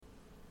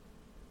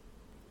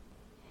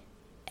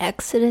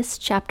Exodus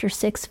chapter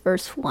 6,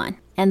 verse 1.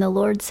 And the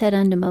Lord said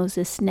unto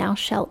Moses, Now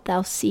shalt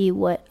thou see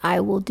what I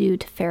will do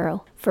to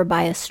Pharaoh, for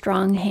by a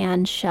strong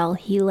hand shall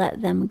he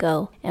let them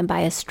go, and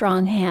by a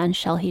strong hand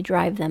shall he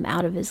drive them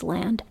out of his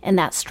land. And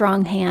that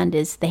strong hand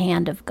is the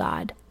hand of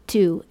God.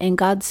 2. And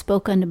God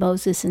spoke unto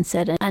Moses and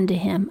said unto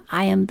him,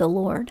 I am the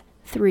Lord.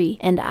 3.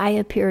 And I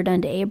appeared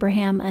unto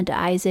Abraham, unto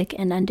Isaac,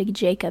 and unto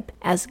Jacob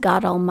as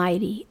God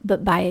Almighty,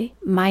 but by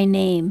my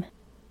name,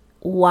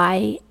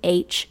 YHWH,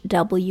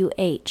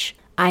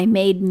 I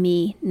made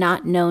me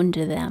not known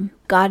to them.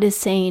 God is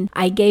saying,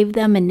 I gave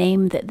them a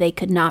name that they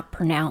could not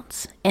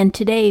pronounce. And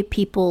today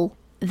people,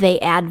 they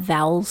add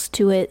vowels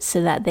to it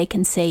so that they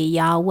can say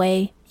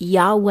Yahweh.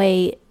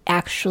 Yahweh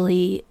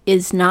actually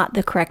is not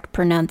the correct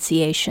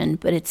pronunciation,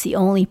 but it's the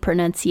only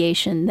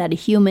pronunciation that a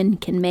human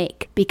can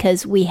make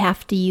because we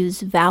have to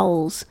use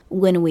vowels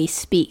when we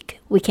speak.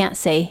 We can't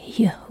say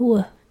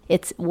Yahuwah.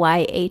 It's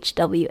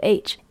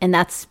YHWH, and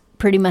that's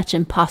pretty much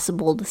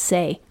impossible to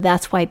say.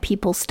 That's why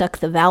people stuck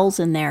the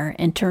vowels in there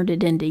and turned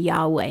it into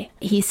Yahweh.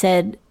 He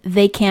said,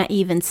 they can't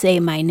even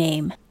say my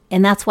name.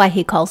 And that's why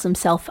he calls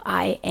himself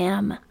I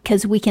am,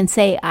 because we can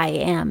say I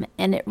am,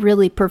 and it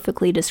really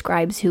perfectly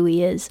describes who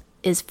he is.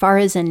 As far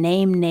as a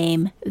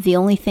name, the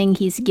only thing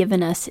he's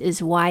given us is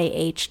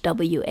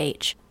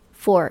YHWH.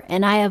 4.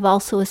 And I have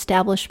also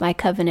established my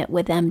covenant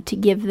with them to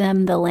give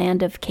them the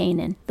land of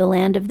Canaan, the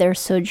land of their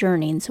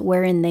sojournings,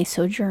 wherein they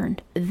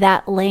sojourned.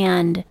 That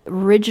land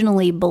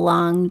originally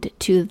belonged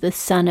to the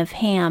son of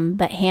Ham,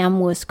 but Ham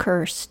was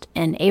cursed,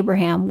 and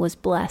Abraham was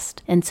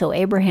blessed. And so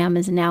Abraham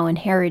is now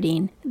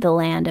inheriting the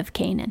land of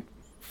Canaan.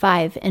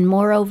 5. And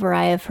moreover,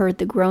 I have heard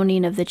the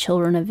groaning of the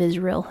children of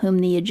Israel, whom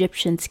the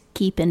Egyptians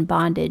keep in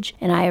bondage,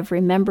 and I have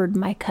remembered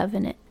my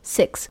covenant.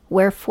 6.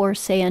 Wherefore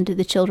say unto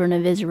the children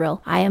of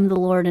Israel, I am the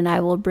Lord, and I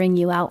will bring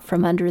you out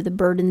from under the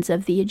burdens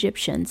of the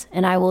Egyptians,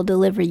 and I will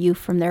deliver you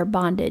from their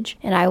bondage,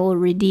 and I will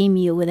redeem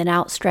you with an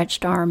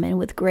outstretched arm and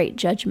with great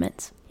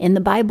judgments. In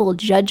the Bible,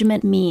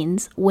 judgment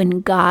means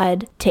when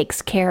God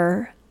takes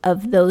care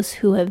of those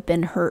who have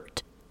been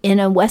hurt.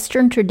 In a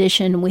Western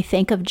tradition, we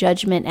think of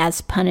judgment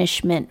as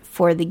punishment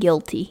for the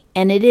guilty,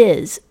 and it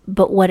is,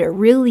 but what it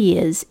really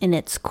is in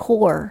its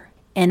core,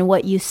 and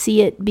what you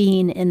see it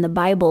being in the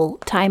Bible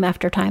time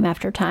after time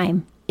after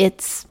time,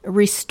 it's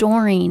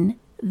restoring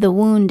the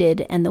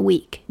wounded and the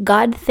weak.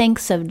 God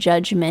thinks of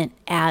judgment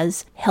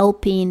as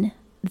helping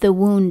the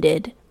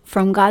wounded.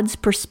 From God's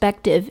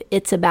perspective,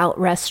 it's about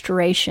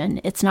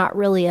restoration. It's not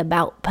really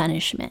about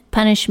punishment.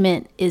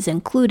 Punishment is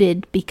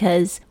included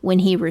because when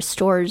he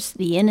restores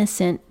the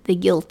innocent, the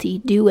guilty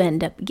do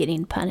end up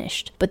getting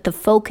punished. But the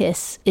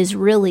focus is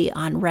really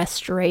on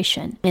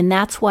restoration. And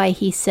that's why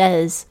he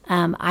says,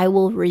 I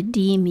will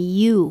redeem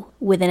you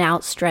with an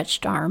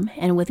outstretched arm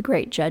and with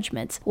great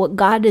judgments. What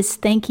God is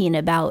thinking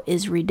about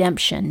is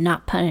redemption,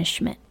 not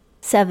punishment.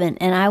 7.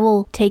 And I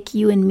will take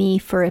you and me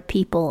for a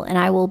people, and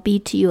I will be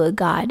to you a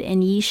God,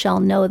 and ye shall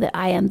know that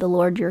I am the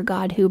Lord your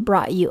God, who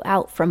brought you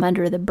out from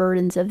under the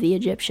burdens of the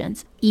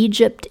Egyptians.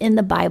 Egypt in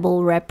the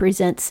Bible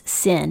represents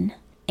sin,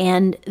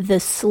 and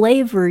the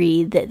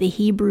slavery that the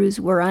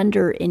Hebrews were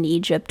under in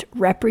Egypt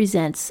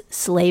represents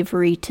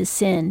slavery to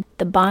sin.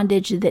 The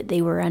bondage that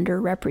they were under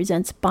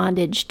represents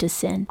bondage to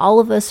sin. All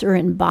of us are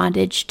in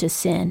bondage to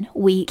sin.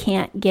 We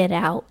can't get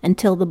out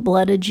until the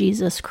blood of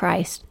Jesus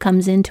Christ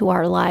comes into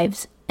our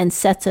lives and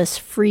sets us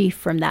free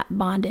from that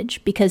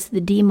bondage, because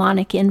the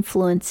demonic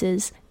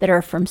influences that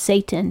are from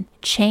Satan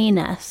chain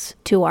us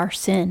to our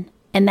sin.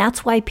 And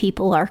that's why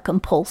people are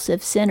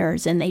compulsive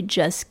sinners and they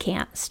just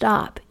can't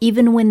stop.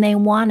 Even when they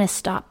want to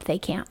stop, they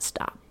can't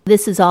stop.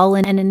 This is all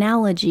an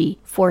analogy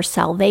for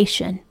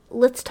salvation.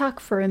 Let's talk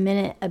for a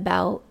minute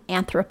about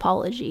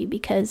anthropology,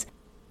 because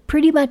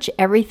pretty much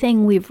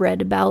everything we've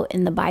read about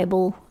in the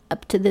Bible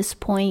up to this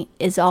point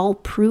is all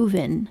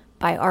proven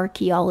by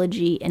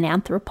archaeology and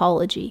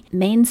anthropology.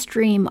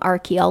 Mainstream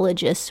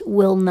archaeologists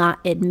will not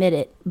admit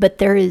it, but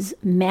there is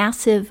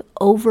massive,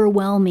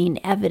 overwhelming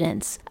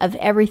evidence of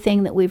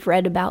everything that we've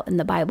read about in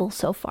the Bible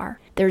so far.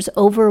 There's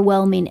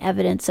overwhelming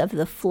evidence of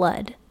the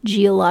flood,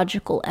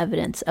 geological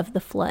evidence of the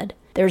flood.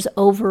 There's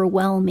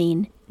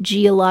overwhelming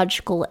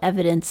geological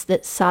evidence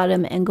that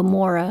Sodom and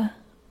Gomorrah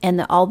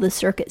and all the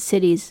circuit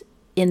cities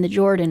in the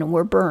Jordan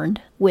were burned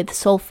with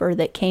sulfur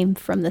that came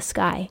from the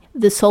sky.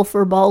 The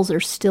sulfur balls are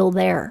still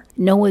there.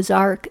 Noah's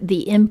Ark,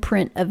 the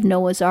imprint of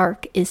Noah's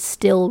Ark is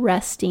still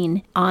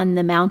resting on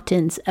the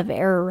mountains of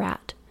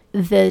Ararat.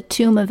 The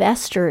tomb of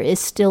Esther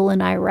is still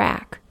in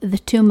Iraq. The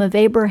tomb of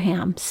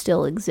Abraham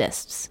still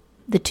exists.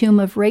 The tomb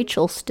of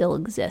Rachel still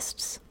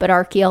exists, but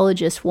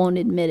archaeologists won't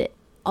admit it.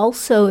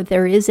 Also,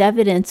 there is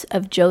evidence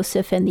of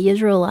Joseph and the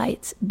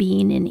Israelites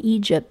being in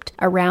Egypt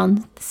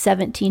around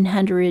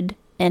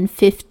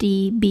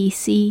 1750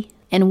 BC,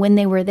 and when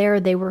they were there,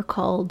 they were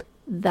called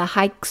the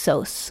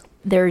Hyksos.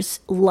 There's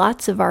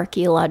lots of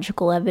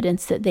archaeological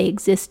evidence that they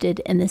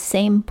existed in the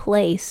same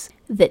place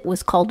that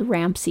was called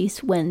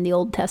Ramses when the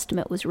Old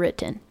Testament was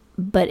written.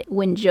 But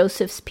when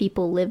Joseph's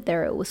people lived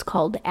there, it was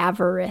called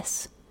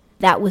Avaris.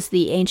 That was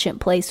the ancient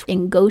place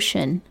in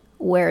Goshen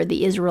where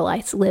the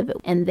Israelites live,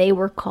 and they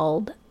were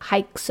called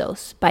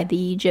Hyksos by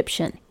the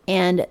Egyptian.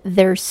 And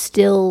there's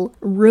still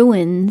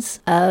ruins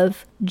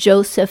of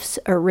Joseph's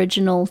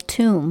original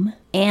tomb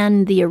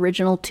and the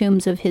original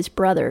tombs of his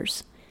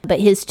brothers.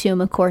 But his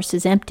tomb, of course,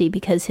 is empty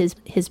because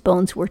his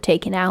bones were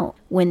taken out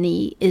when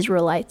the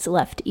Israelites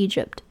left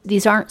Egypt.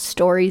 These aren't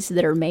stories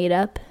that are made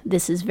up.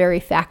 This is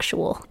very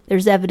factual.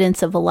 There's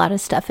evidence of a lot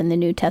of stuff in the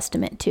New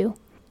Testament too.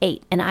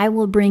 8. And I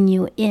will bring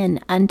you in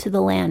unto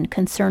the land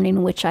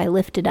concerning which I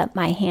lifted up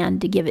my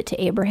hand to give it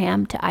to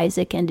Abraham, to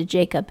Isaac, and to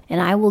Jacob,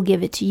 and I will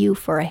give it to you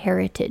for a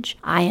heritage.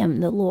 I am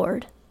the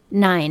Lord.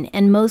 9.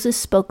 And Moses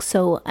spoke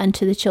so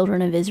unto the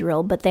children of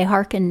Israel, but they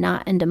hearkened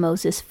not unto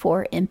Moses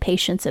for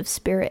impatience of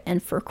spirit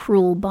and for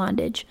cruel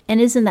bondage. And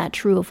isn't that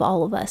true of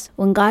all of us?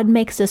 When God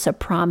makes us a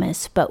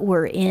promise, but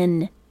we're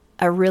in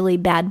a really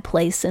bad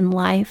place in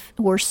life,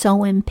 we're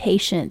so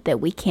impatient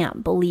that we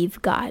can't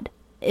believe God.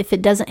 If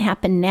it doesn't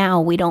happen now,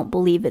 we don't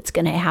believe it's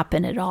going to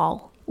happen at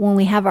all. When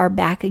we have our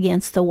back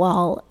against the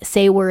wall,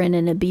 say we're in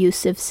an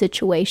abusive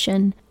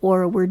situation,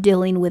 or we're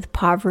dealing with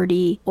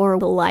poverty, or a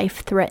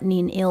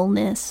life-threatening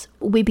illness,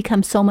 we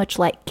become so much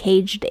like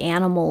caged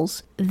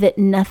animals that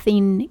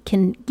nothing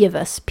can give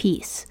us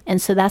peace. And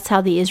so that's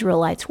how the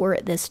Israelites were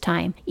at this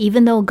time.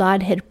 Even though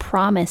God had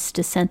promised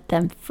to set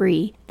them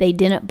free, they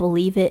didn't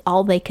believe it.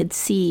 All they could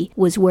see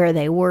was where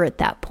they were at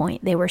that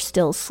point. They were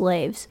still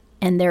slaves.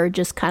 And they're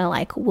just kind of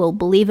like, we'll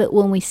believe it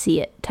when we see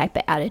it type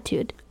of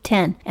attitude.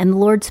 10. And the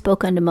Lord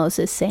spoke unto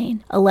Moses,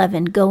 saying,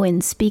 11. Go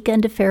and speak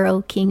unto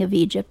Pharaoh, king of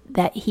Egypt,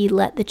 that he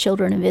let the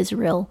children of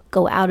Israel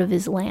go out of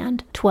his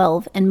land.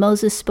 12. And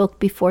Moses spoke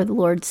before the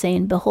Lord,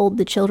 saying, Behold,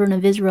 the children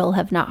of Israel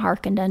have not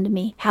hearkened unto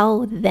me.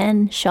 How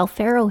then shall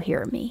Pharaoh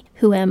hear me,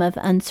 who am of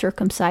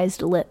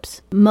uncircumcised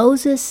lips?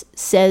 Moses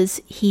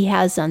says he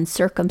has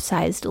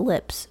uncircumcised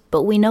lips,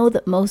 but we know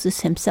that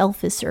Moses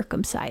himself is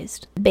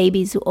circumcised.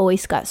 Babies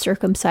always got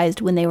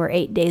circumcised when they were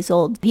 8 days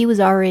old. He was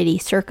already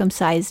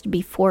circumcised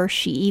before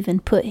she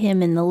even put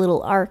him in the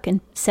little ark and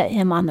set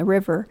him on the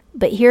river.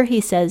 But here he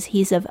says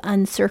he's of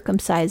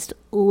uncircumcised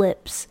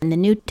lips. In the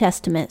New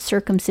Testament,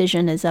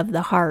 circumcision is of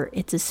the heart.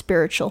 It's a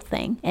spiritual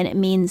thing, and it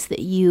means that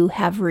you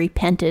have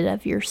repented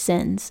of your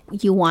sins.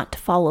 You want to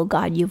follow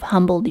God. You've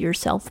humbled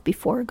yourself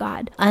before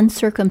God.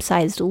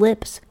 Uncircumcised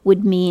lips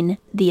would mean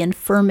the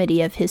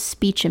infirmity of his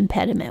speech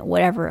impediment,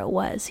 whatever it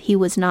was. He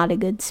was not a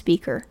good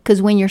speaker.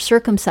 Because when you're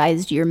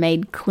circumcised, you're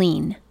made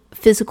clean.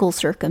 Physical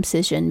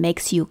circumcision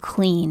makes you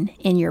clean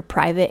in your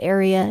private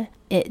area.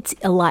 It's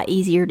a lot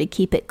easier to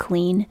keep it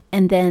clean.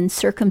 And then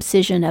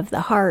circumcision of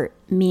the heart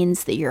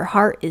means that your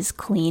heart is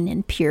clean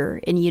and pure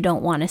and you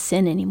don't want to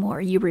sin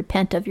anymore. You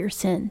repent of your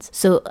sins.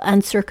 So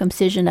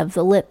uncircumcision of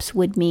the lips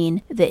would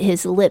mean that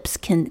his lips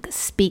can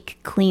speak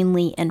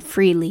cleanly and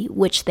freely,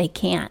 which they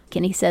can't.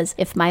 And he says,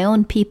 if my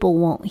own people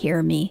won't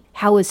hear me,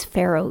 how is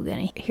Pharaoh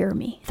going to hear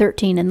me?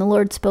 13. And the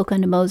Lord spoke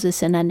unto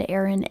Moses and unto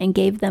Aaron, and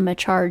gave them a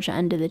charge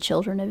unto the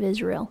children of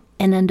Israel,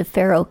 and unto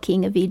Pharaoh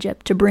king of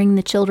Egypt, to bring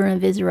the children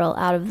of Israel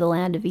out of the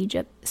land of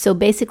Egypt. So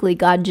basically,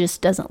 God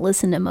just doesn't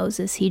listen to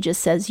Moses. He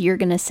just says, you're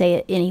going to say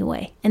it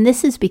anyway. And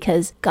this is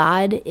because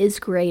God is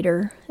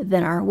greater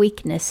than our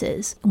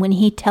weaknesses. When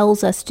he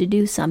tells us to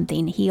do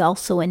something, he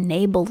also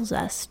enables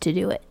us to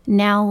do it.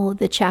 Now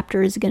the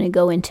chapter is going to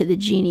go into the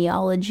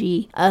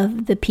genealogy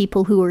of the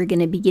people who are going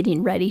to be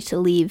getting ready to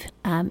leave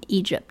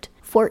Egypt.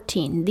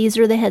 14. These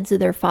are the heads of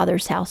their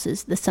fathers'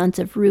 houses, the sons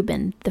of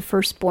Reuben, the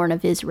firstborn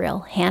of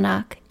Israel,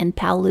 Hanok and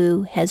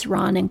Palu,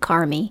 Hezron and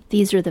Carmi.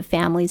 These are the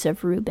families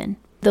of Reuben.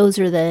 Those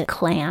are the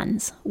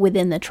clans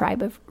within the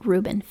tribe of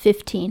Reuben.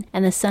 15.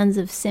 And the sons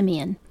of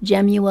Simeon,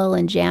 Jemuel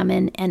and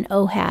Jamin and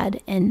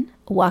Ohad and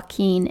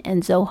Joachim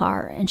and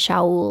Zohar and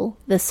Shaul,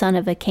 the son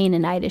of a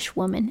Canaanitish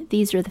woman.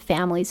 These are the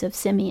families of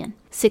Simeon.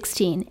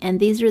 16. And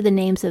these are the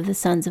names of the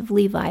sons of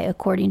Levi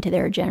according to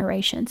their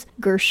generations,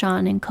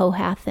 Gershon and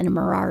Kohath and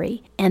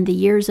Merari. And the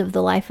years of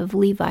the life of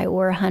Levi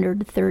were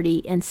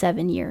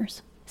 137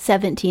 years.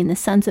 17. The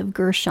sons of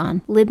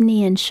Gershon,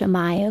 Libni and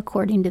Shammai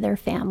according to their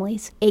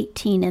families.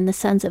 18. And the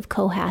sons of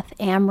Kohath,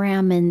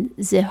 Amram and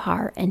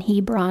Zihar and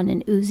Hebron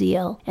and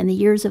Uziel. And the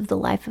years of the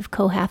life of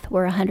Kohath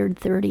were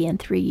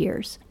 133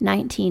 years.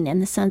 19.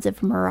 And the sons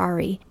of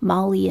Merari,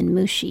 Mali and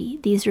Mushi.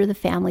 These are the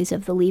families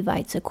of the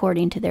Levites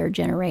according to their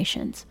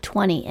generations.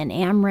 20. And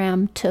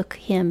Amram took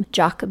him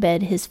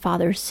Jochebed, his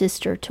father's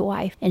sister, to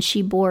wife, and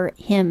she bore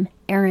him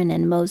Aaron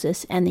and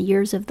Moses, and the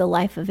years of the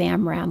life of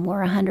Amram were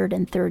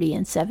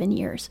 137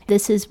 years.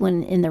 This is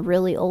when, in the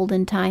really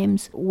olden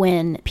times,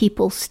 when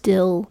people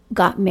still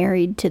got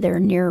married to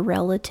their near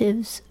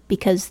relatives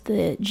because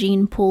the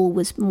gene pool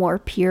was more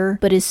pure.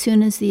 But as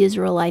soon as the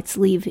Israelites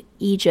leave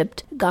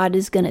Egypt, God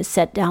is going to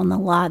set down the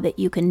law that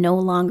you can no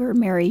longer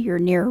marry your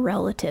near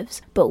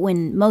relatives. But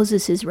when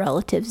Moses'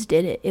 relatives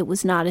did it, it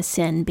was not a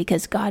sin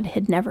because God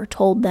had never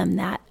told them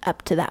that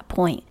up to that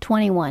point.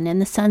 21. And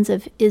the sons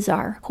of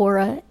Izhar,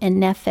 Korah and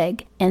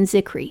Nepheg and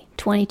Zikri.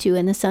 22.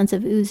 And the sons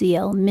of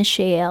Uziel,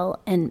 Mishael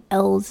and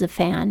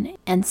Elzaphan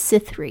and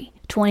Sithri.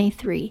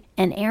 23.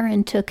 And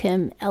Aaron took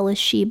him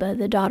Elisheba,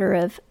 the daughter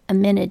of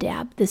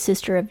Aminadab, the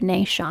sister of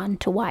Nahshon,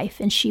 to wife,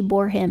 and she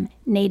bore him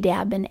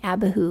Nadab and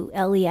Abihu,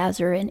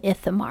 Eleazar and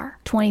Ithamar.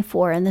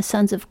 24. And the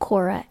sons of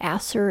Korah,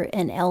 Asher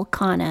and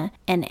Elkanah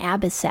and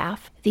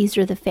Abisaph. These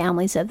are the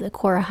families of the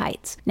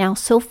Korahites. Now,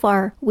 so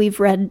far, we've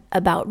read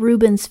about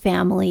Reuben's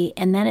family,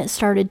 and then it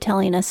started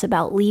telling us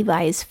about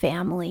Levi's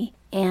family.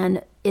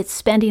 And it's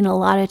spending a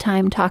lot of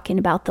time talking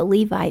about the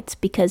Levites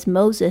because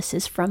Moses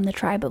is from the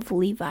tribe of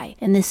Levi,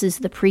 and this is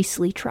the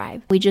priestly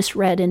tribe. We just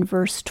read in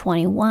verse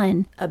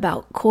 21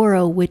 about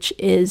Korah, which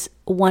is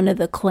one of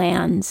the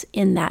clans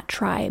in that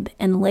tribe.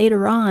 And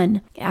later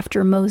on,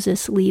 after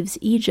Moses leaves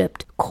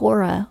Egypt,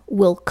 Korah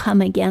will come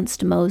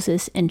against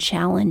Moses and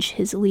challenge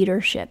his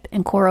leadership.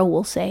 And Korah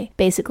will say,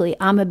 basically,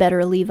 I'm a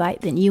better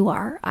Levite than you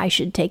are. I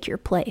should take your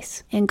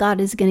place. And God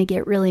is going to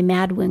get really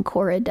mad when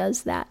Korah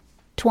does that.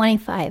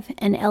 25.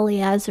 And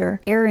Eleazar,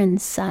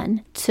 Aaron's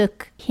son,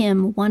 took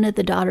him one of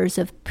the daughters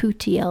of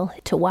Putiel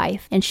to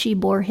wife, and she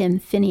bore him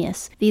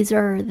Phinehas. These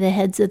are the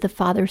heads of the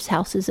fathers'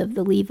 houses of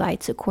the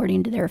Levites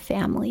according to their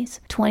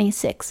families.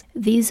 26.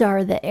 These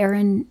are the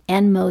Aaron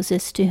and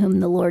Moses to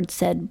whom the Lord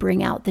said,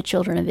 bring out the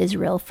children of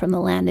Israel from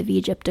the land of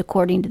Egypt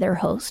according to their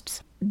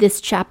hosts.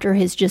 This chapter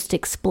has just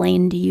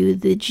explained to you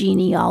the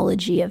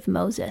genealogy of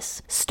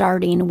Moses,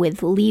 starting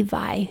with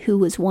Levi, who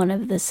was one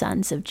of the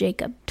sons of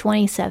Jacob.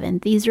 27.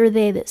 These are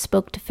they that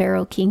spoke to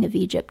Pharaoh, king of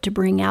Egypt, to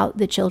bring out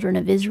the children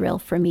of Israel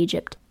from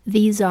Egypt.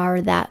 These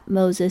are that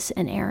Moses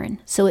and Aaron.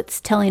 So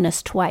it's telling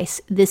us twice,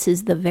 this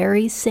is the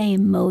very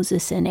same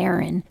Moses and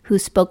Aaron who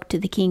spoke to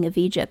the king of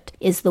Egypt,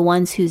 is the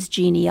ones whose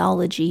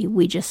genealogy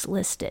we just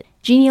listed.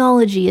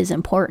 Genealogy is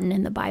important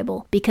in the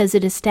Bible because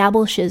it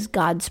establishes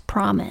God's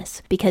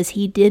promise, because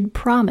he did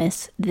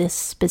promise this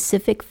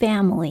specific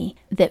family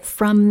that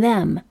from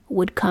them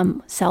would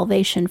come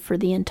salvation for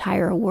the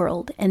entire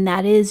world, and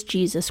that is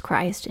Jesus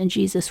Christ, and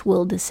Jesus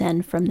will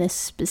descend from this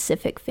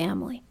specific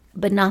family.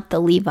 But not the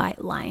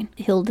Levite line.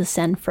 He'll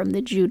descend from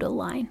the Judah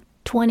line.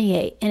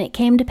 28. And it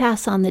came to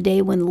pass on the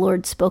day when the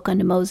Lord spoke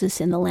unto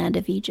Moses in the land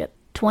of Egypt.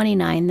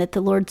 29. That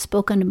the Lord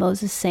spoke unto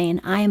Moses, saying,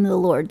 I am the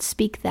Lord,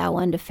 speak thou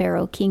unto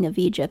Pharaoh king of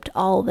Egypt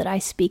all that I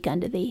speak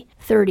unto thee.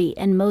 30.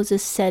 And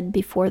Moses said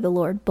before the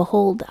Lord,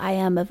 behold, I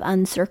am of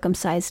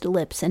uncircumcised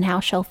lips, and how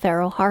shall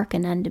Pharaoh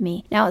hearken unto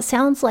me? Now it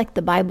sounds like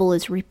the Bible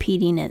is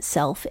repeating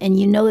itself, and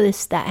you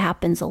notice that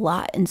happens a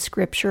lot in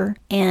Scripture,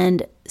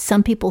 and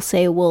some people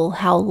say, well,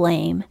 how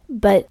lame.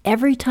 But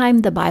every time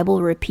the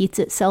Bible repeats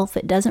itself,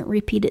 it doesn't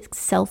repeat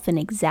itself in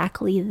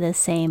exactly the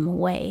same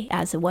way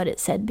as what it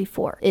said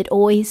before. It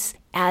always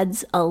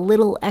adds a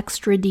little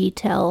extra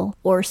detail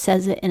or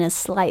says it in a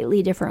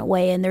slightly different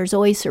way, and there's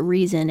always a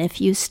reason. If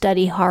you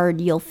study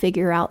hard, you'll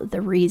figure out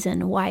the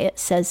reason why it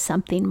says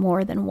something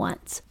more than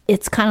once.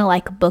 It's kind of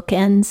like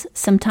bookends.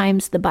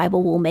 Sometimes the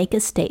Bible will make a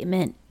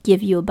statement,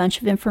 give you a bunch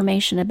of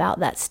information about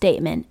that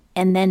statement,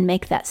 and then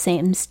make that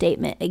same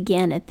statement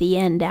again at the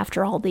end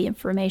after all the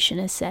information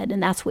is said.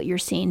 And that's what you're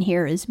seeing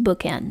here is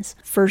bookends.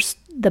 First,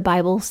 the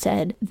Bible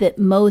said that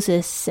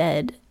Moses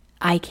said,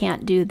 I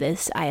can't do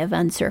this. I have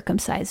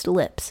uncircumcised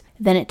lips.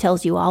 Then it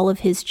tells you all of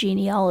his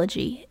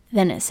genealogy.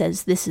 Then it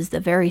says this is the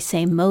very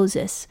same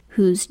Moses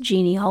whose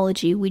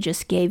genealogy we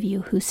just gave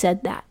you who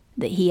said that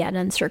he had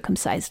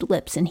uncircumcised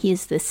lips, and he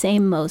is the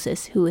same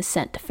Moses who was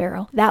sent to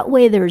Pharaoh. That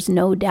way there's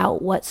no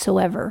doubt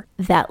whatsoever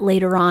that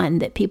later on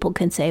that people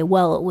can say,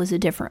 well, it was a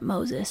different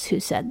Moses who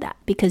said that,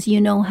 because you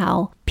know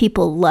how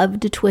people love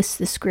to twist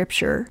the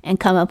Scripture and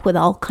come up with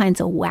all kinds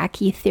of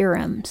wacky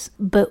theorems.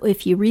 But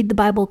if you read the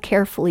Bible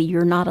carefully,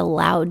 you're not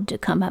allowed to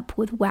come up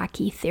with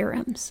wacky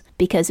theorems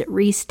because it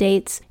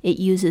restates, it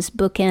uses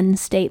bookend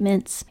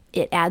statements,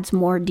 it adds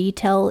more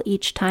detail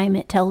each time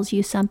it tells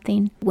you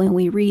something. When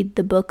we read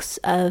the books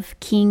of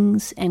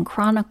Kings and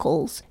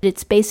Chronicles,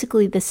 it's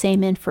basically the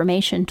same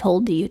information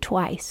told to you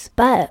twice.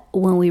 But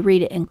when we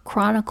read it in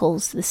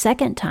Chronicles the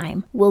second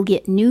time, we'll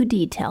get new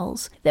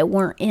details that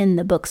weren't in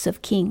the books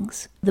of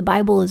Kings. The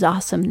Bible is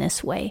awesome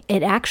this way.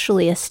 It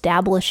actually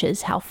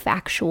establishes how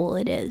factual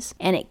it is,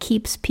 and it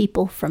keeps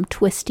people from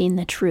twisting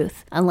the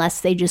truth unless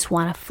they just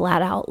want to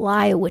flat out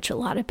lie, which a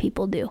lot of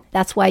people do.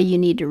 That's why you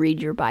need to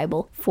read your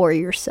Bible for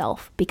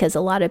yourself, because a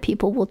lot of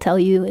people will tell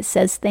you it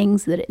says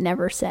things that it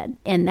never said.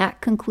 And that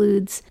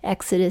concludes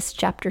Exodus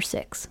chapter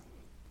 6.